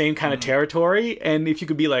dealing in the same kind of territory. And if you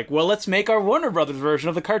could be like, well, let's make our Warner Brothers version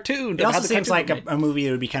of the cartoon. It also seems like a movie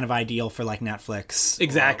that would be kind of ideal for like Netflix.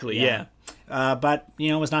 Exactly, yeah. But, you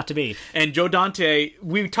know, it was not to be. And Joe Dante,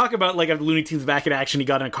 we talk about like if Looney Tunes back in action, he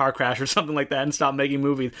got in a car crash or something like that and stopped making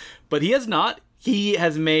movies. But he has not. He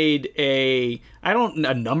has made a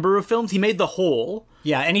number of films. He made The Hole.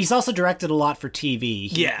 Yeah, and he's also directed a lot for TV.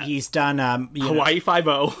 He's done Hawaii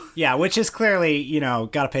Five-0. Yeah, which is clearly, you know,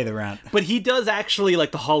 gotta pay the rent. But he does actually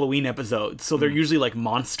like the Halloween episodes, so they're usually like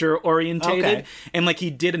monster orientated. Okay. And like he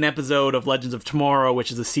did an episode of Legends of Tomorrow,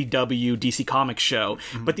 which is a CW DC Comics show.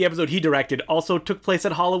 But the episode he directed also took place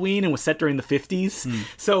at Halloween and was set during the 50s.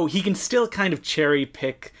 So he can still kind of cherry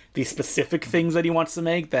pick the specific things that he wants to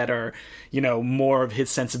make that are, you know, more of his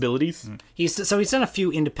sensibilities. He's done a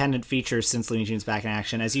few independent features since Looney Tunes Back in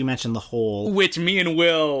Action. As you mentioned, The Hole. Which me and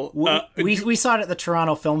Will... we saw it at the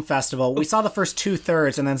Toronto Film Festival. We saw the first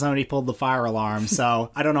 2/3 and then somebody pulled the fire alarm.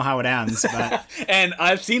 So I don't know how it ends. But and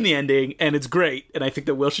I've seen the ending and it's great. And I think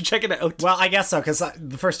that Will should check it out. Well, I guess so, because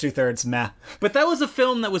the first 2/3, meh. But that was a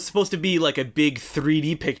film that was supposed to be like a big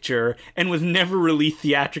 3D picture and was never released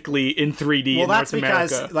theatrically in 3D in North America. Well,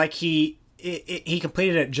 that's because like he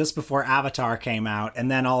completed it just before Avatar came out, and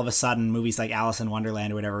then all of a sudden movies like Alice in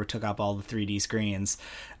Wonderland or whatever took up all the 3D screens.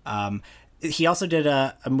 He also did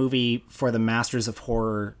a movie for the Masters of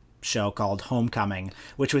Horror show called Homecoming,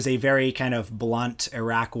 which was a very kind of blunt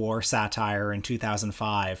Iraq War satire in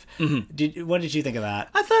 2005. What did you think of that?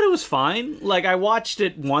 I thought it was fine. Like, I watched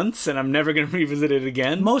it once, and I'm never going to revisit it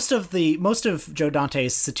again. Most of Joe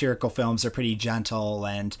Dante's satirical films are pretty gentle,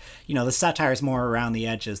 and, you know, the satire is more around the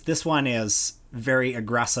edges. This one is very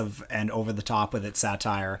aggressive and over the top with its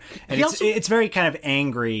satire. And it's very kind of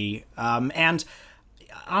angry, and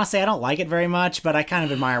honestly, I don't like it very much, but I kind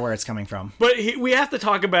of admire where it's coming from. But we have to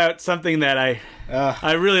talk about something that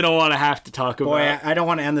I really don't want to have to talk about. Boy, I don't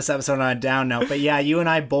want to end this episode on a down note, but yeah, you and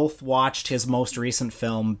I both watched his most recent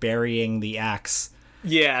film, Burying the Ex.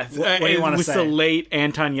 Yeah, what do you want to say? With the late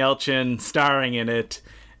Anton Yelchin starring in it,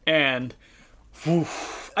 and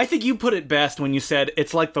I think you put it best when you said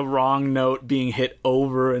it's like the wrong note being hit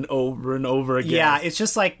over and over and over again. Yeah, it's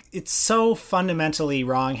just like, it's so fundamentally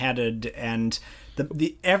wrong-headed, and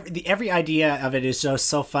every idea of it is just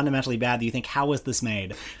so fundamentally bad that you think, how was this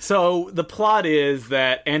made? So the plot is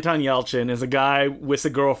that Anton Yelchin is a guy with a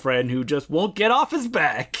girlfriend who just won't get off his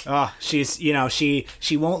back. Oh, she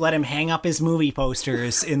won't let him hang up his movie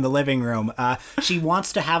posters in the living room. She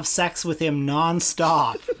wants to have sex with him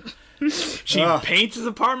nonstop. She paints his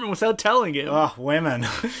apartment without telling him. Oh, women.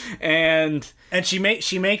 And she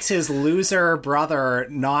makes his loser brother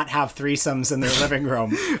not have threesomes in their living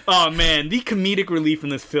room. Oh man, the comedic relief in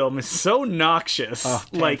this film is so noxious.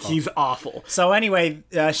 Like, he's awful. So anyway,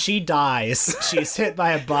 she dies. She's hit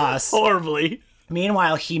by a bus. Horribly.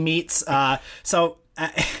 Meanwhile, he meets Anton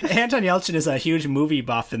Yelchin is a huge movie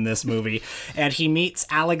buff in this movie, and he meets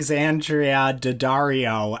Alexandria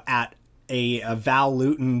Daddario at a Val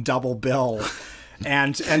Lewton double bill,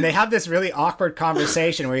 and they have this really awkward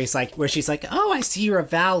conversation where she's like, "Oh, I see you're a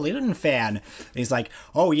Val Lewton fan." And he's like,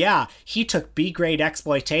 "Oh yeah, he took B-grade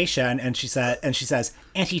exploitation," and she says,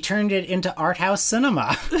 "and he turned it into art house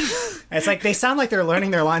cinema." It's like they sound like they're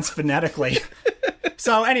learning their lines phonetically.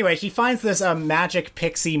 So anyway, he finds this magic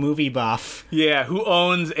pixie movie buff. Yeah, who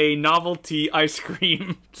owns a novelty ice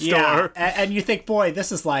cream store. Yeah, and you think, boy,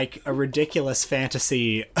 this is like a ridiculous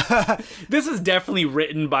fantasy. This is definitely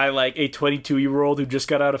written by like a 22-year-old who just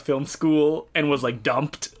got out of film school and was like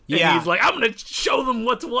dumped. Yeah. And he's like, I'm going to show them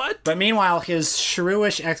what's what. But meanwhile, his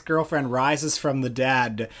shrewish ex-girlfriend rises from the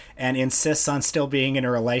dead and insists on still being in a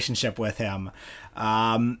relationship with him.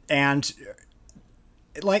 And...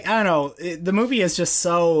 like, I don't know, the movie is just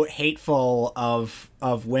so hateful of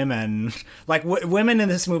women. Like, women in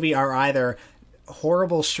this movie are either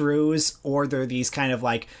horrible shrews, or they're these kind of,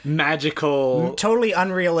 like... magical... totally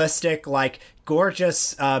unrealistic, like,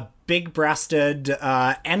 gorgeous, big-breasted,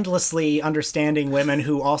 endlessly understanding women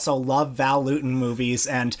who also love Val Lewton movies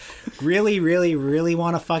and really, really, really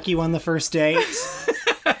want to fuck you on the first date.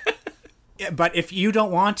 But if you don't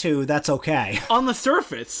want to, that's okay. On the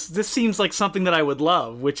surface, this seems like something that I would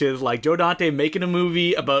love, which is like Joe Dante making a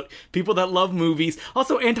movie about people that love movies.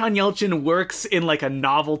 Also, Anton Yelchin works in like a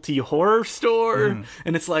novelty horror store,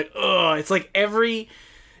 and it's like, it's like every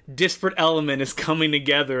disparate element is coming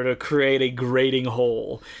together to create a grating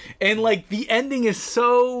whole. And like the ending is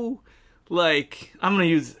so... like, I'm going to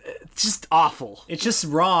use... it's just awful. It's just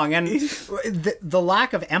wrong. And the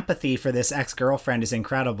lack of empathy for this ex-girlfriend is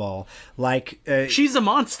incredible. Like... she's a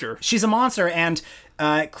monster. She's a monster, and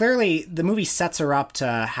clearly the movie sets her up to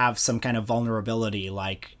have some kind of vulnerability.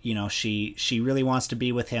 Like, you know, she really wants to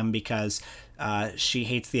be with him because... she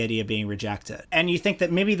hates the idea of being rejected. And you think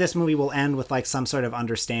that maybe this movie will end with like some sort of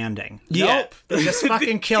understanding. Yeah. Nope. They just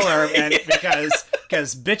fucking kill her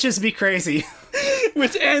because bitches be crazy.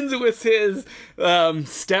 Which ends with his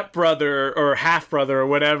stepbrother or half-brother or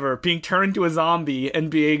whatever being turned into a zombie and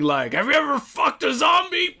being like, have you ever fucked a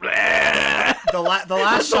zombie? The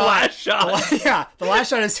last shot. The last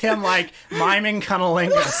shot is him like miming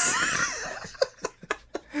cunnilingus.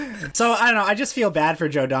 So, I don't know, I just feel bad for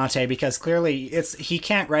Joe Dante because clearly he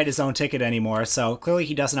can't write his own ticket anymore, so clearly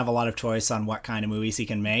he doesn't have a lot of choice on what kind of movies he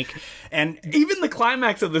can make. And even the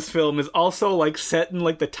climax of this film is also like set in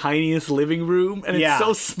like the tiniest living room, and it's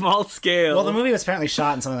so small scale. Well, the movie was apparently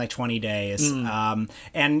shot in something like 20 days.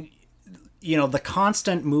 And you know, the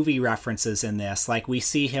constant movie references in this, like we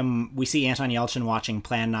see Anton Yelchin watching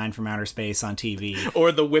Plan 9 from Outer Space on TV.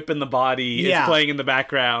 Or The Whip in the Body is playing in the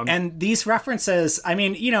background. And these references, I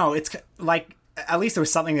mean, you know, it's like, at least there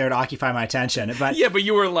was something there to occupy my attention. But yeah, but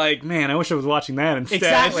you were like, man, I wish I was watching that instead.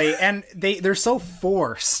 Exactly, and they're so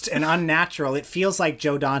forced and unnatural. It feels like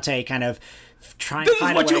Joe Dante kind of trying This to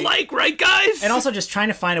find is what a way, you like, right, guys? and also just trying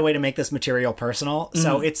to find a way to make this material personal.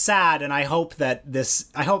 So it's sad, and I hope that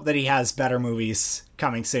he has better movies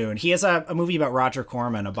coming soon. He has a movie about Roger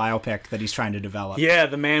Corman, a biopic that he's trying to develop. Yeah,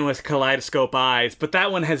 the man with kaleidoscope eyes. But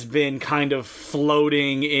that one has been kind of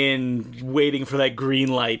floating in, waiting for that green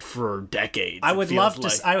light for decades. I would love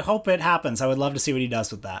to. I hope it happens. I would love to see what he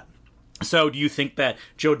does with that. So, do you think that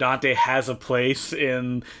Joe Dante has a place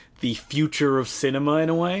in the future of cinema in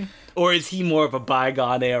a way? Or is he more of a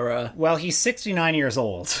bygone era? Well, he's 69 years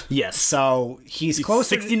old. Yes. So he's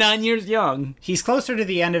closer 69 years young. He's closer to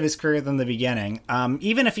the end of his career than the beginning.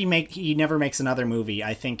 Even if he never makes another movie,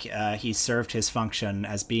 I think he's served his function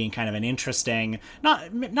as being kind of an interesting,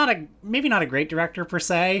 maybe not a great director per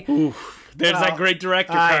se. Oof. There's that great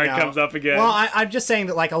director card comes up again. Well, I'm just saying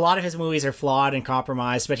that like a lot of his movies are flawed and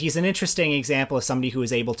compromised, but he's an interesting example of somebody who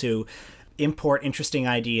is able to import interesting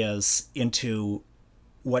ideas into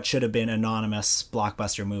what should have been anonymous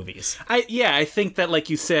blockbuster movies. I think that, like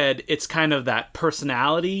you said, it's kind of that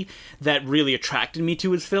personality that really attracted me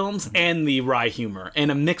to his films and the wry humor.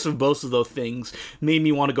 And a mix of both of those things made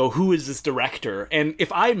me want to go, who is this director? And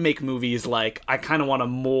if I make movies, like, I kind of want to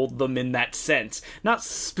mold them in that sense. Not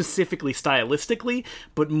specifically stylistically,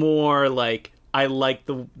 but more like I like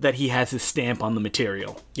that he has his stamp on the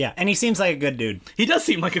material. Yeah, and he seems like a good dude. He does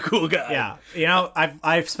seem like a cool guy. Yeah, you know,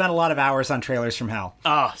 I've spent a lot of hours on Trailers from Hell.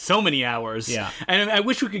 So many hours. Yeah. And I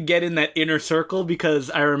wish we could get in that inner circle, because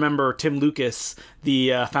I remember Tim Lucas,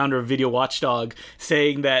 the founder of Video Watchdog,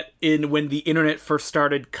 saying that when the internet first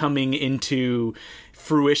started coming into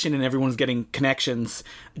fruition and everyone's getting connections,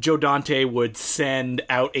 Joe Dante would send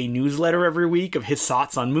out a newsletter every week of his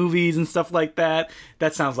thoughts on movies and stuff like that.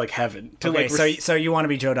 That sounds like heaven. Okay, so you want to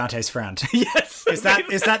be Joe Dante's friend? Yes. Is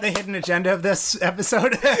that the hidden agenda of this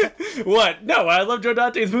episode? What? No, I love Joe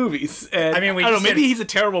Dante's movies. And I don't know, maybe he's a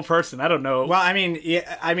terrible person. I don't know. Well,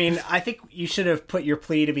 I think you should have put your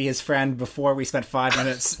plea to be his friend before we spent 5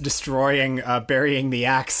 minutes burying the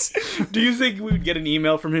axe. Do you think we would get an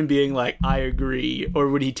email from him being like, I agree, or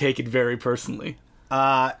would he take it very personally?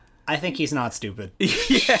 I think he's not stupid.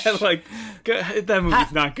 Yeah, like, that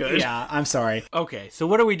movie's not good. Yeah, I'm sorry. Okay, so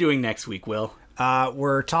what are we doing next week, Will?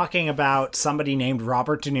 We're talking about somebody named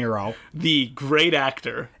Robert De Niro. The great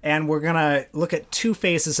actor. And we're going to look at two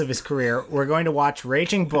phases of his career. We're going to watch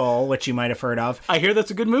Raging Bull, which you might have heard of. I hear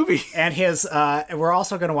that's a good movie. And we're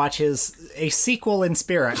also going to watch a sequel in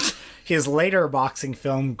spirit, his later boxing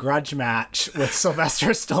film, Grudge Match, with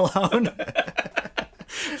Sylvester Stallone.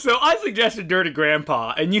 So I suggested Dirty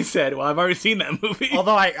Grandpa, and you said, well, I've already seen that movie.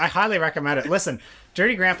 Although I highly recommend it. Listen,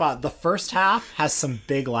 Dirty Grandpa, the first half has some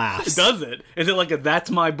big laughs. Does it? Is it like a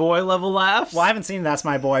That's My Boy level laugh? Well, I haven't seen That's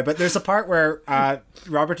My Boy, but there's a part where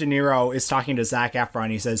Robert De Niro is talking to Zac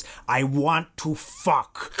Efron. He says, I want to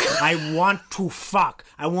fuck. I want to fuck.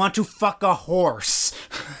 I want to fuck a horse.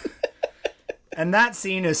 And that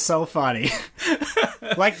scene is so funny.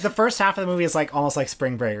 Like, the first half of the movie is like almost like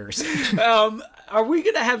Spring Breakers. Are we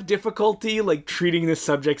going to have difficulty, like, treating this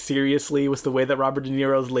subject seriously with the way that Robert De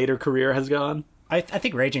Niro's later career has gone? I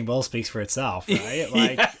think Raging Bull speaks for itself, right?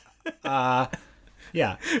 Like,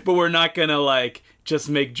 yeah. But we're not going to, like, just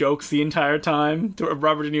make jokes the entire time to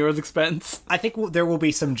Robert De Niro's expense? I think there will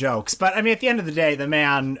be some jokes. But, I mean, at the end of the day, the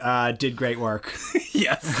man did great work.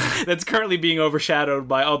 Yes. That's currently being overshadowed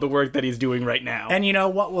by all the work that he's doing right now. And you know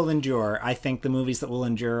what will endure? I think the movies that will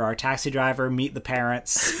endure are Taxi Driver, Meet the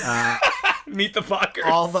Parents... Meet the Fuckers.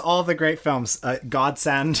 All the great films.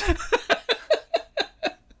 Godsend.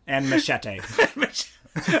 And Machete.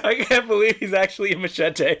 I can't believe he's actually in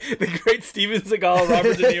Machete. The great Steven Seagal,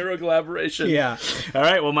 Robert De Niro collaboration. Yeah. All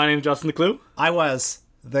right, well, my name's Justin the Clue. I was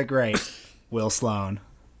the great Will Sloan.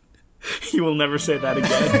 You will never say that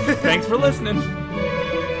again. Thanks for listening.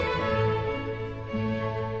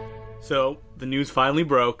 So, the news finally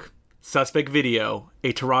broke. Suspect Video,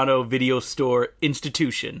 a Toronto video store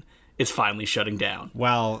institution, is finally shutting down.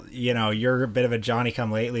 Well, you know, you're a bit of a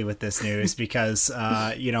Johnny-come-lately with this news because,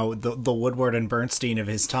 you know, the Woodward and Bernstein of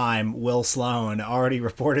his time, Will Sloan, already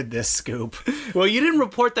reported this scoop. Well, you didn't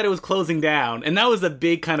report that it was closing down, and that was a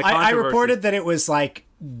big kind of controversy. I reported that it was like,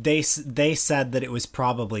 they said that it was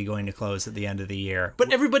probably going to close at the end of the year.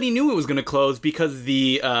 But everybody knew it was going to close because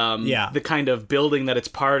the kind of building that it's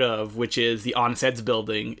part of, which is the On Seds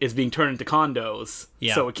building, is being turned into condos.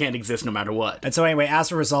 Yeah. So it can't exist no matter what. And so anyway,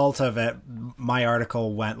 as a result of it, my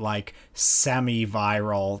article went like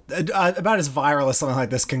semi-viral, about as viral as something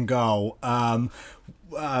like this can go.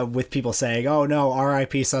 with people saying, "Oh no,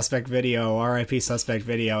 R.I.P. Suspect Video, R.I.P. Suspect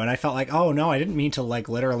Video," and I felt like, "Oh no, I didn't mean to like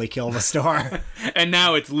literally kill the store." And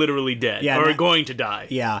now it's literally dead, going to die.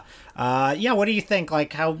 Yeah. What do you think?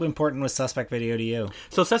 Like, how important was Suspect Video to you?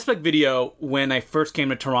 So Suspect Video, when I first came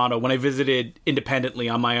to Toronto, when I visited independently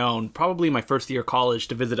on my own, probably my first year of college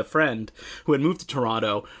to visit a friend who had moved to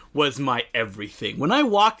Toronto, was my everything. When I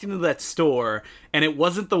walked into that store, and it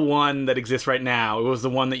wasn't the one that exists right now, it was the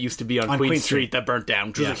one that used to be on Queen Street that burnt down,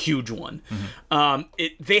 which was a huge one.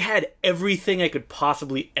 They had everything I could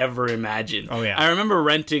possibly ever imagine. Oh, yeah. I remember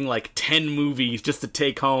renting like 10 movies just to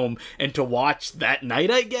take home and to watch that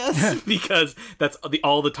night, I guess, because that's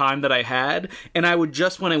all the time that I had. And I would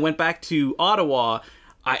just, when I went back to Ottawa,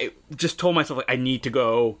 I just told myself, like, I need to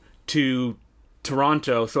go to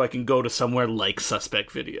Toronto so I can go to somewhere like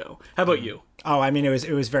Suspect Video. How about you? Oh, I mean, it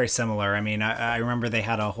was very similar. I mean, I remember they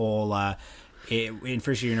had a whole in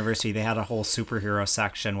Free University, they had a whole superhero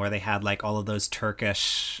section where they had like all of those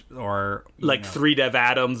Turkish or like Three Dev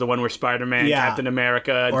Adams, the one where Spider-Man, Captain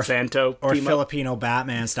America, and Santo or Filipino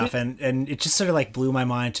Batman stuff, and it just sort of like blew my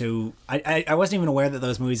mind to I wasn't even aware that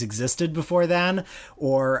those movies existed before then,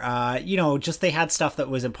 or just they had stuff that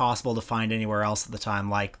was impossible to find anywhere else at the time,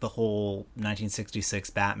 like the whole 1966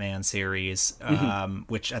 Batman series,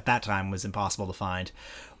 which at that time was impossible to find.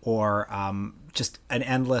 Or just an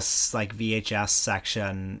endless like VHS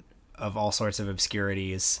section of all sorts of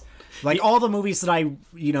obscurities. Like all the movies that I,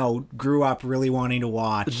 grew up really wanting to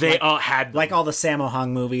watch. They all had them. Like all the Sammo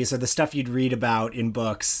Hung movies or the stuff you'd read about in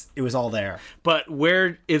books. It was all there. But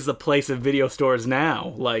where is the place of video stores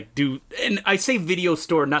now? And I say video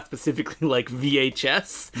store, not specifically like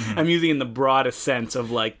VHS. I'm using it in the broadest sense of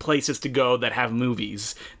like places to go that have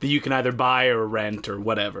movies that you can either buy or rent or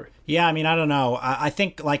whatever. Yeah, I mean, I don't know. I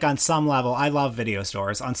think like on some level, I love video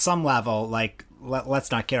stores. On some level, like let's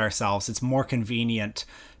not kid ourselves. It's more convenient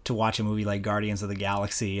to watch a movie like Guardians of the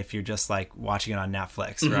Galaxy if you're just like watching it on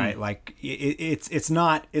Netflix, right? Like it's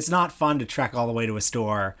not fun to trek all the way to a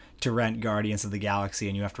store to rent Guardians of the Galaxy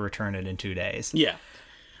and you have to return it in 2 days. Yeah.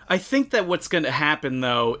 I think that what's going to happen,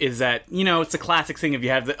 though, is that, it's a classic thing. If you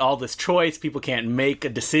have all this choice, people can't make a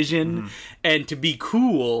decision. And to be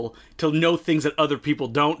cool, to know things that other people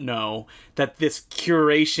don't know, that this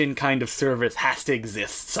curation kind of service has to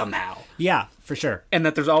exist somehow. Yeah, for sure. And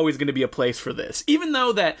that there's always going to be a place for this. Even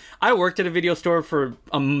though that I worked at a video store for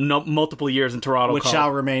multiple years in Toronto. Which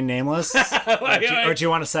shall remain nameless? or do you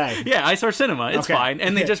want to say? Yeah, Ice Cinema. It's fine.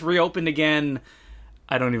 And they just reopened again.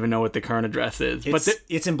 I don't even know what the current address is.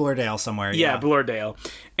 It's in Blurdale somewhere. Yeah, Blurdale.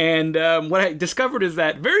 And what I discovered is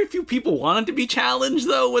that very few people wanted to be challenged,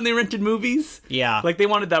 though, when they rented movies. Yeah. Like, they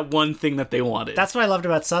wanted that one thing that they wanted. That's what I loved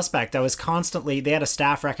about Suspect. I was constantly... They had a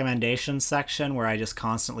staff recommendations section where I just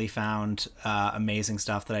constantly found amazing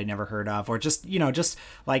stuff that I'd never heard of. Or just,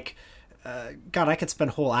 like... God, I could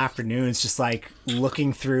spend whole afternoons just like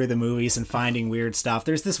looking through the movies and finding weird stuff.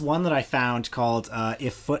 There's this one that I found called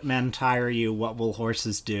If Footmen Tire You, What Will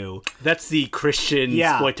Horses Do? That's the Christian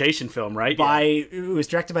exploitation film, right? It was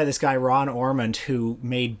directed by this guy, Ron Ormond, who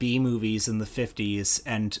made B movies in the 50s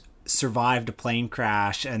and survived a plane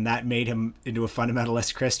crash, and that made him into a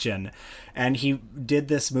fundamentalist Christian. And he did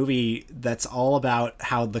this movie that's all about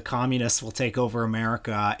how the communists will take over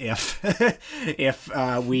America if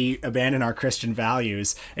we abandon our Christian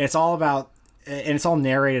values. And it's all about, and it's all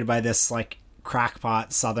narrated by this like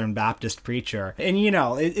crackpot Southern Baptist preacher. And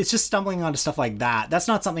it's just stumbling onto stuff like that. That's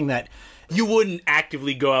not something that you wouldn't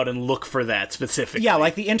actively go out and look for that specifically. Yeah,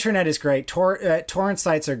 like the internet is great. Torrent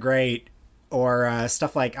sites are great. Or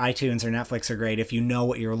stuff like iTunes or Netflix are great if you know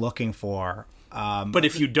what you're looking for. But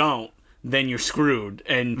if you don't, then you're screwed.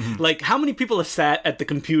 And like, how many people have sat at the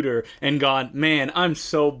computer and gone, man, I'm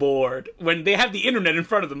so bored, when they have the internet in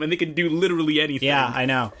front of them and they can do literally anything. Yeah, I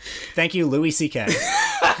know. Thank you, Louis C.K.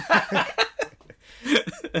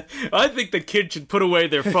 I think the kids should put away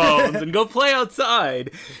their phones and go play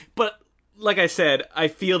outside. But like I said, I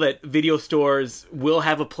feel that video stores will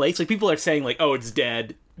have a place. Like, people are saying like, oh, it's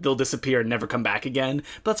dead. They'll disappear and never come back again.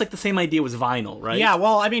 But that's like the same idea with vinyl, right? Yeah,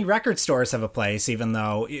 well, I mean, record stores have a place, even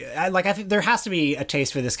though, I think there has to be a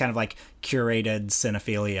taste for this kind of like curated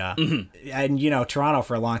cinephilia. And, Toronto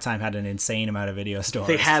for a long time had an insane amount of video stores.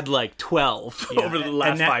 They had like 12 over the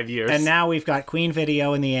last 5 years. And now we've got Queen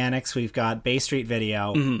Video in the Annex. We've got Bay Street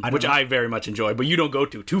Video. Which I very much enjoy, but you don't go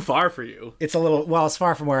to. Too far for you. It's it's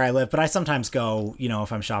far from where I live, but I sometimes go,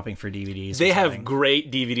 if I'm shopping for DVDs. They have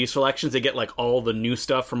great DVD selections. They get like all the new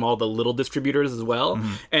stuff from all the little distributors as well,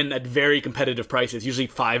 and at very competitive prices, usually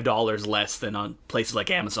 $5 less than on places like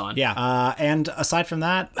Amazon. Yeah. And aside from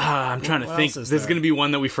that, I'm trying to think. There's going to be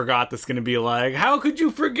one that we forgot that's going to be like, how could you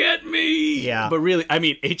forget me? Yeah. But really, I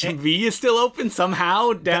mean, HMV is still open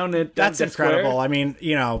somehow down at that's Times Square. incredible. I mean,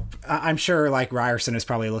 you know, I'm sure like Ryerson is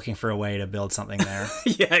probably looking for a way to build something there.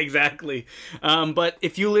 Yeah, exactly. But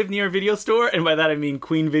if you live near a video store, and by that I mean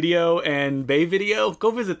Queen Video and Bay Video,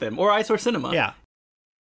 go visit them, or Eyesore Cinema. Yeah.